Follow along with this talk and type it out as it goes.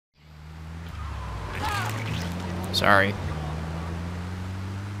Sorry.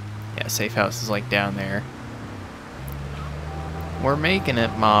 Yeah, safe house is like down there. We're making it,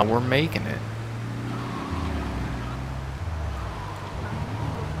 Ma. We're making it.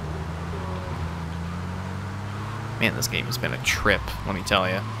 Man, this game has been a trip, let me tell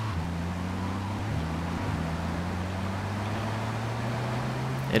you.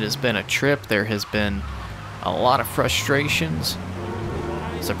 It has been a trip. There has been a lot of frustrations.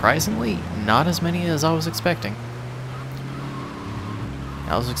 Surprisingly, not as many as I was expecting.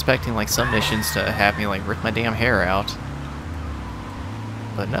 I was expecting like some missions to have me like rip my damn hair out.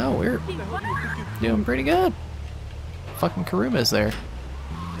 But no, we're doing pretty good. Fucking Karuma's there.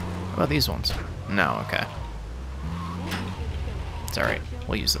 What about these ones? No, okay. It's alright.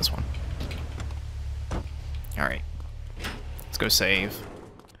 We'll use this one. Alright. Let's go save.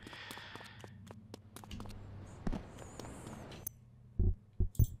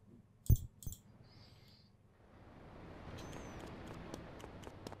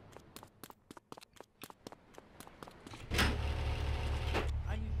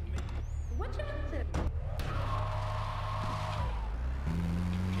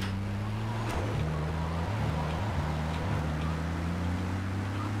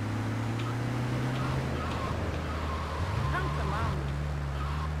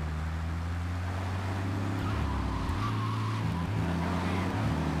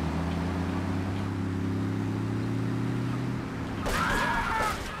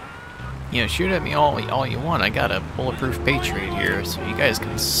 You know, shoot at me all you want. I got a bulletproof Patriot here, so you guys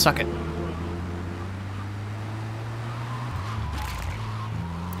can suck it.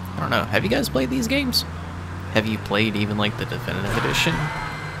 I don't know. Have you guys played these games? Have you played even like the definitive edition?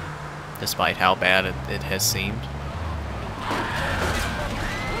 Despite how bad it has seemed.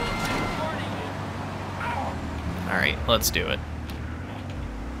 Alright, let's do it.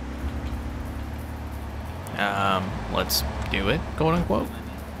 Let's do it, quote unquote.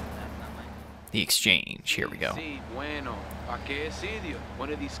 The exchange, here we go.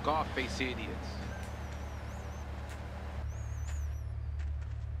 One of these Scarface idiots.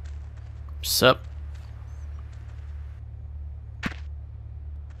 Sup?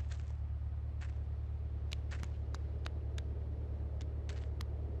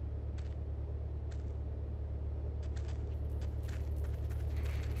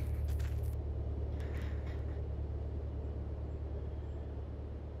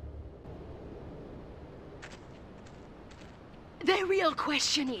 The real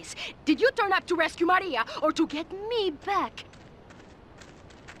question is, did you turn up to rescue Maria or to get me back?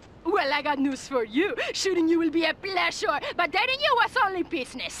 Well, I got news for you. Shooting you will be a pleasure, but dating you was only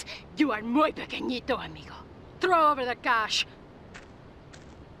business. You are muy pequeñito, amigo. Throw over the cash.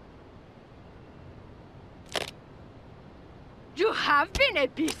 You have been a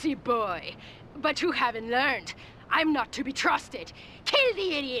busy boy, but you haven't learned. I'm not to be trusted. Kill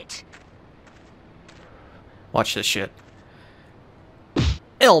the idiot! Watch this shit.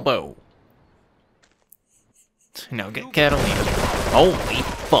 Elbow! No, get Catalina. Holy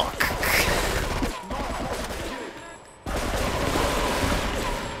fuck.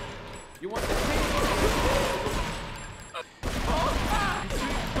 You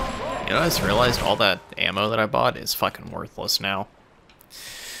know, I just realized all that ammo that I bought is fucking worthless now.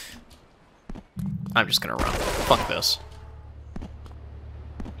 I'm just gonna run. Fuck this.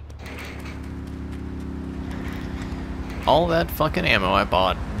 All that fucking ammo I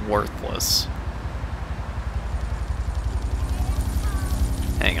bought, worthless.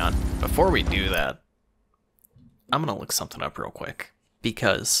 Hang on. Before we do that, I'm gonna look something up real quick.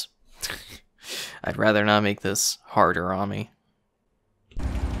 Because I'd rather not make this harder on me.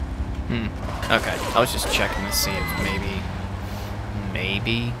 Okay. I was just checking to see if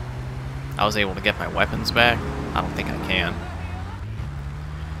maybe I was able to get my weapons back. I don't think I can.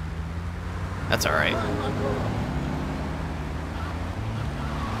 That's alright.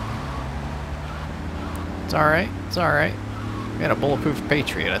 It's alright, it's alright. We got a bulletproof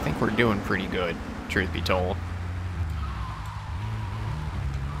Patriot. I think we're doing pretty good, truth be told.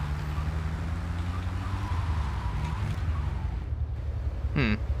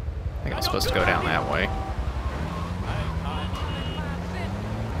 I think I was supposed to go down that way.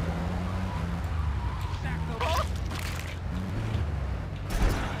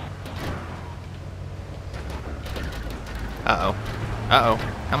 Uh-oh.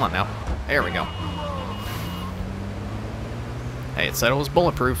 Uh-oh. Come on now. There we go. Hey, it said it was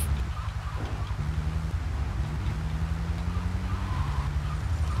bulletproof.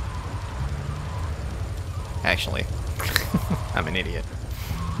 Actually, I'm an idiot.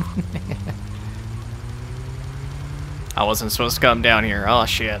 I wasn't supposed to come down here. Oh,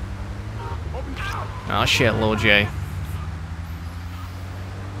 shit. Oh shit, Lil J.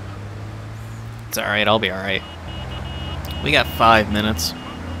 It's alright, I'll be alright. We got 5 minutes.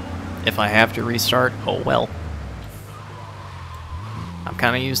 If I have to restart, oh well. I'm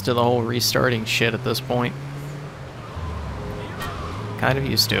kind of used to the whole restarting shit at this point. Kind of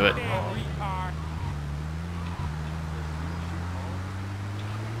used to it.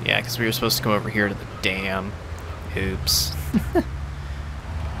 Yeah, because we were supposed to go over here to the dam. Oops.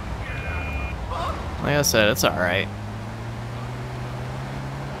 Like I said, it's alright.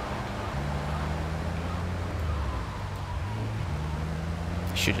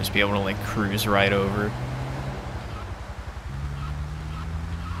 Should just be able to, like, cruise right over.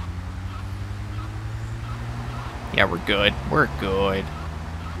 Yeah, we're good. We're good.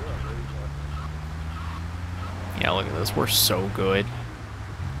 Yeah, look at this. We're so good.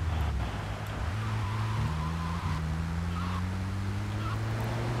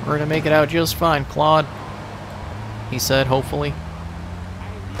 We're gonna make it out just fine, Claude. He said, hopefully.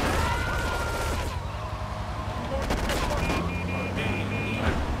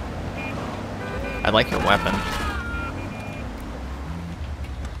 I like your weapon.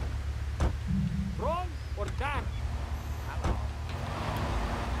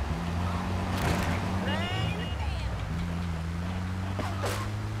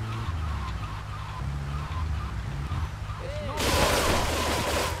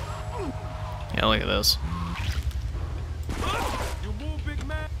 Yeah, look at this.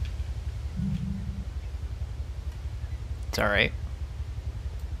 It's alright.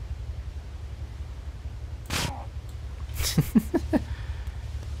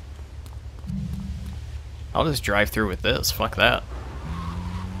 I'll just drive through with this. Fuck that.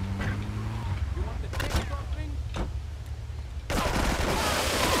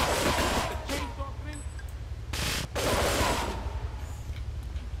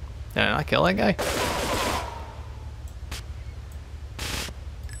 Did I not kill that guy?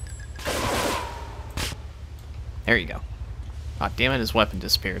 There you go. Ah, damn it, his weapon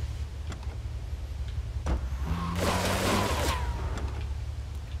disappeared.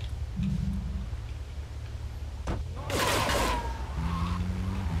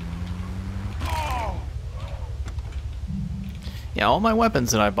 Yeah, all my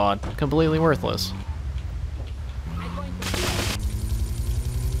weapons that I bought, completely worthless.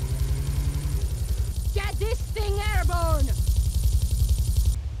 Get this thing airborne!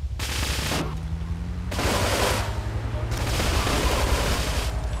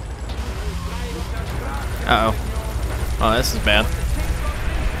 Uh-oh. Oh, this is bad.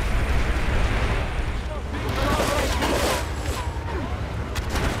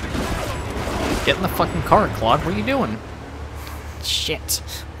 Get in the fucking car, Claude. What are you doing? Shit.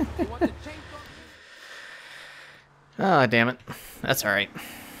 Ah, damn it. That's alright.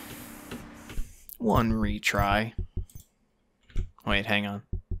 One retry. Wait, hang on.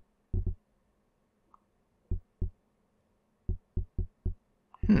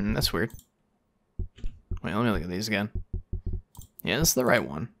 That's weird. Wait, let me look at these again. Yeah, this is the right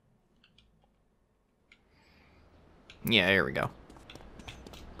one. Yeah, here we go.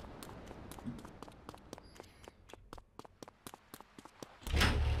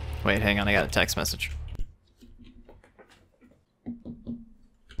 Wait, hang on, I got a text message.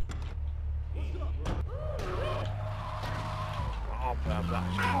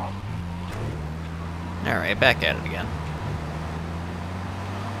 Alright, back at it again.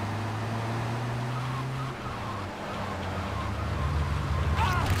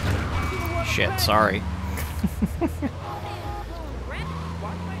 Shit, sorry.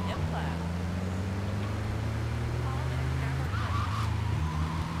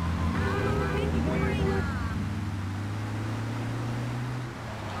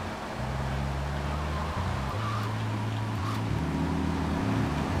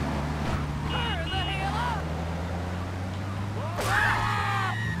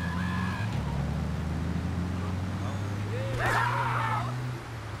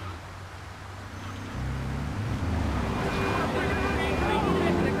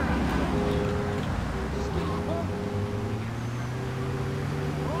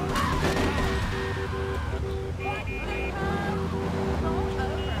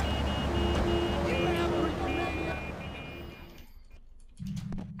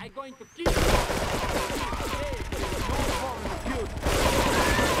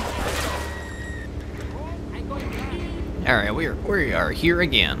 Alright, we are here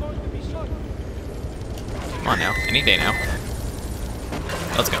again. Come on now, any day now.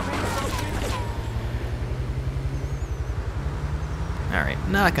 Let's go. Alright,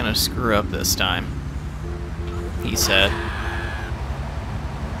 not gonna screw up this time, he said.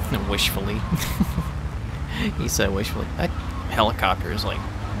 Wishfully. He said wishful. That helicopter is like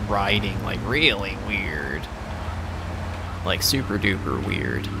riding like really weird. Like super duper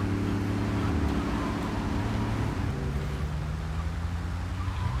weird.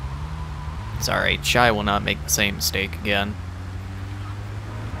 It's alright, Shy will not make the same mistake again.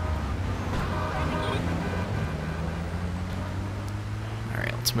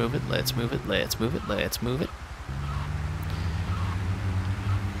 Alright, let's move it, let's move it, let's move it, let's move it.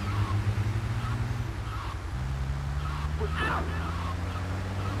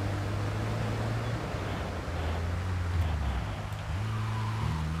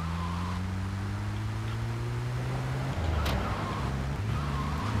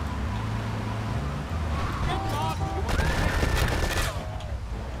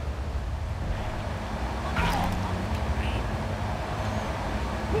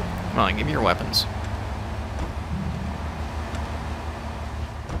 Come on, give me your weapons.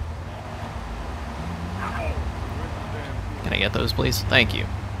 Can I get those, please? Thank you.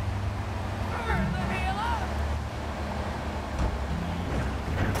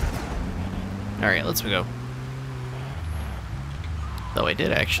 Alright, let's go. Though I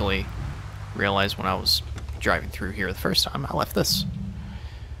did actually realize when I was driving through here the first time, I left this.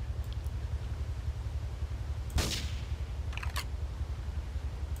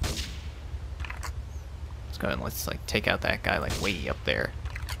 Go ahead and let's like take out that guy like way up there.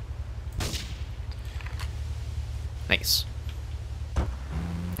 Nice.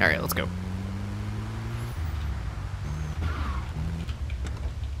 Alright, let's go.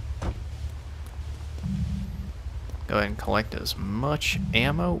 Go ahead and collect as much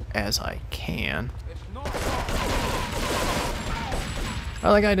ammo as I can.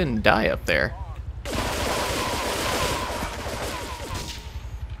 Oh, that guy didn't die up there.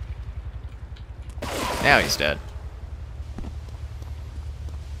 Now he's dead.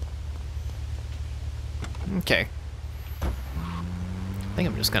 Okay. I think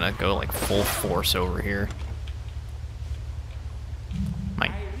I'm just gonna go like full force over here.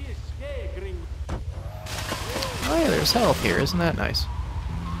 Mine. Oh yeah, there's health here, isn't that nice?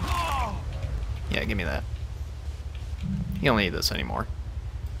 Yeah, give me that. You don't need this anymore.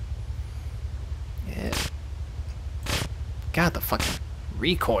 Yeah. God, the fucking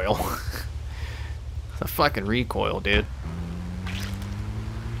recoil. The fucking recoil, dude.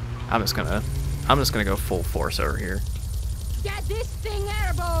 I'm just gonna go full force over here. Get this thing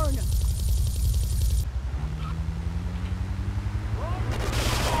airborne!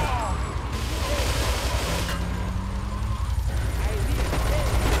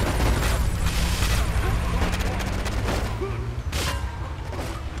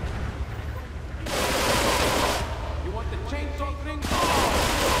 You want the chainsaw thing?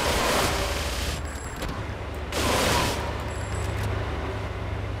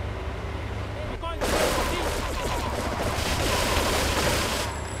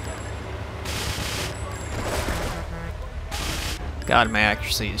 God, my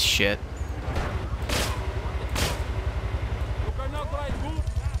accuracy is shit.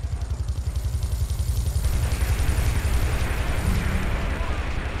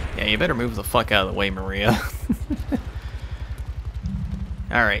 Yeah, you better move the fuck out of the way, Maria.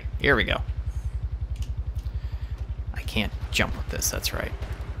 Alright, here we go. I can't jump with this, that's right.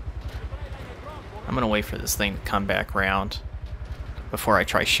 I'm gonna wait for this thing to come back around before I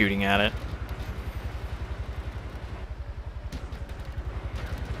try shooting at it.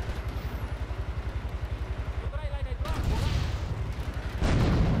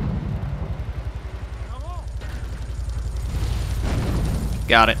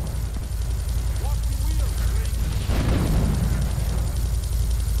 Got it.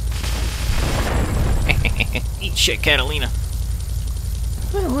 Eat shit, Catalina.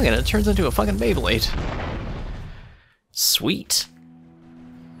 Oh, look at it. It turns into a fucking Beyblade. Sweet.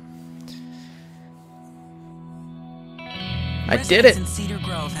 I did it! Residents in Cedar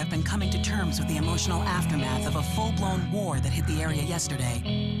Grove have been coming to terms with the emotional aftermath of a full-blown war that hit the area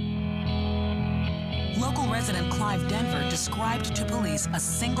yesterday. Local resident Clive Denver described to police a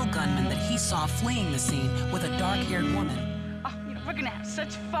single gunman that he saw fleeing the scene with a dark-haired woman. Oh, we're gonna have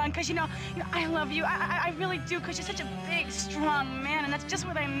such fun, cause you know, I love you. I really do, cause you're such a big, strong man, and that's just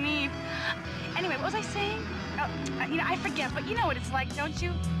what I need. Anyway, what was I saying? Oh, I forget, but you know what it's like, don't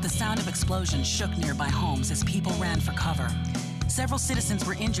you? The sound of explosions shook nearby homes as people ran for cover. Several citizens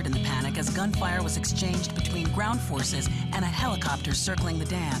were injured in the panic as gunfire was exchanged between ground forces and a helicopter circling the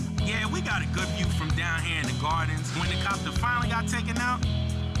dam. Yeah, we got a good view from down here in the gardens. When the copter finally got taken out,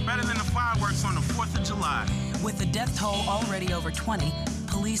 better than the fireworks on the 4th of July. With the death toll already over 20,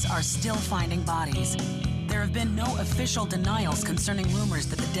 police are still finding bodies. There have been no official denials concerning rumors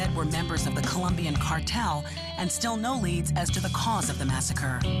that the dead were members of the Colombian cartel, and still no leads as to the cause of the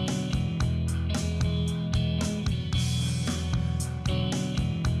massacre.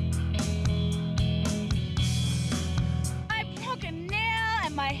 I broke a nail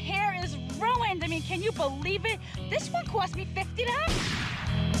and my hair is ruined. I mean, can you believe it? This one cost me $50.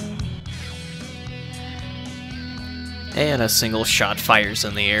 And a single shot fires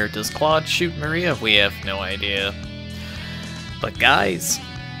in the air. Does Claude shoot Maria? We have no idea. But guys,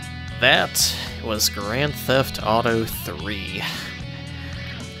 that was Grand Theft Auto 3.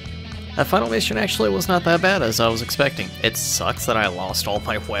 That final mission actually was not that bad as I was expecting. It sucks that I lost all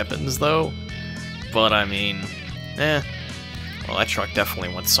my weapons though. But I mean, well, that truck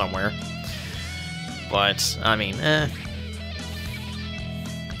definitely went somewhere. But, I mean,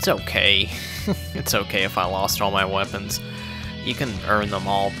 it's okay. It's okay if I lost all my weapons. You can earn them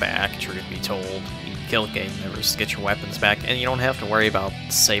all back, truth be told. You kill gang members to get your weapons back, and you don't have to worry about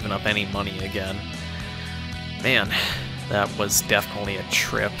saving up any money again. Man, that was definitely a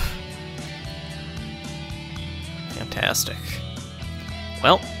trip. Fantastic.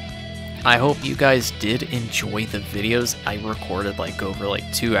 Well, I hope you guys did enjoy the videos. I recorded like over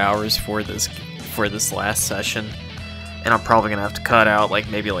like 2 hours for this last session. And I'm probably gonna have to cut out like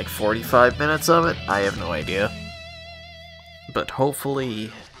maybe like 45 minutes of it. I have no idea. But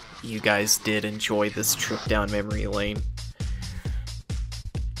hopefully you guys did enjoy this trip down memory lane.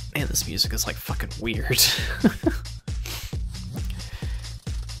 Man, this music is like fucking weird.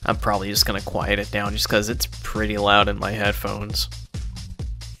 I'm probably just gonna quiet it down just because it's pretty loud in my headphones.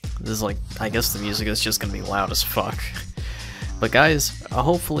 This is like, I guess the music is just gonna be loud as fuck. But guys,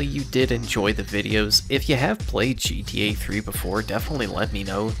 hopefully you did enjoy the videos. If you have played GTA 3 before, definitely let me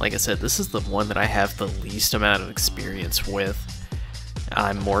know. Like I said, this is the one that I have the least amount of experience with.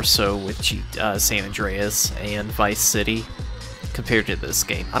 I'm more so with San Andreas and Vice City compared to this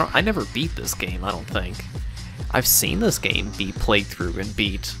game. I never beat this game, I don't think. I've seen this game be played through and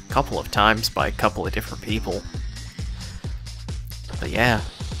beat a couple of times by a couple of different people. But yeah.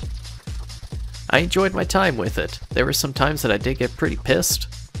 I enjoyed my time with it. There were some times that I did get pretty pissed,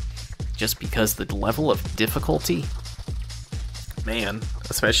 just because the level of difficulty, man,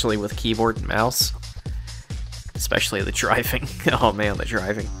 especially with keyboard and mouse, especially the driving. Oh man, the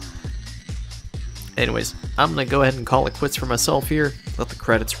driving. Anyways, I'm gonna go ahead and call it quits for myself here, let the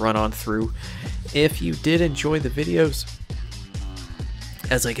credits run on through. If you did enjoy the videos,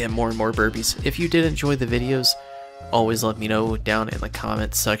 as I get more and more burpees, if you did enjoy the videos, always let me know down in the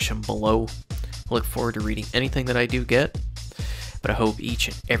comments section below. Look forward to reading anything that I do get, but I hope each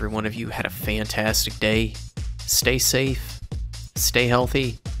and every one of you had a fantastic day. Stay safe, stay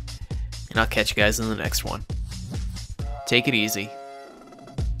healthy, and I'll catch you guys in the next one. Take it easy.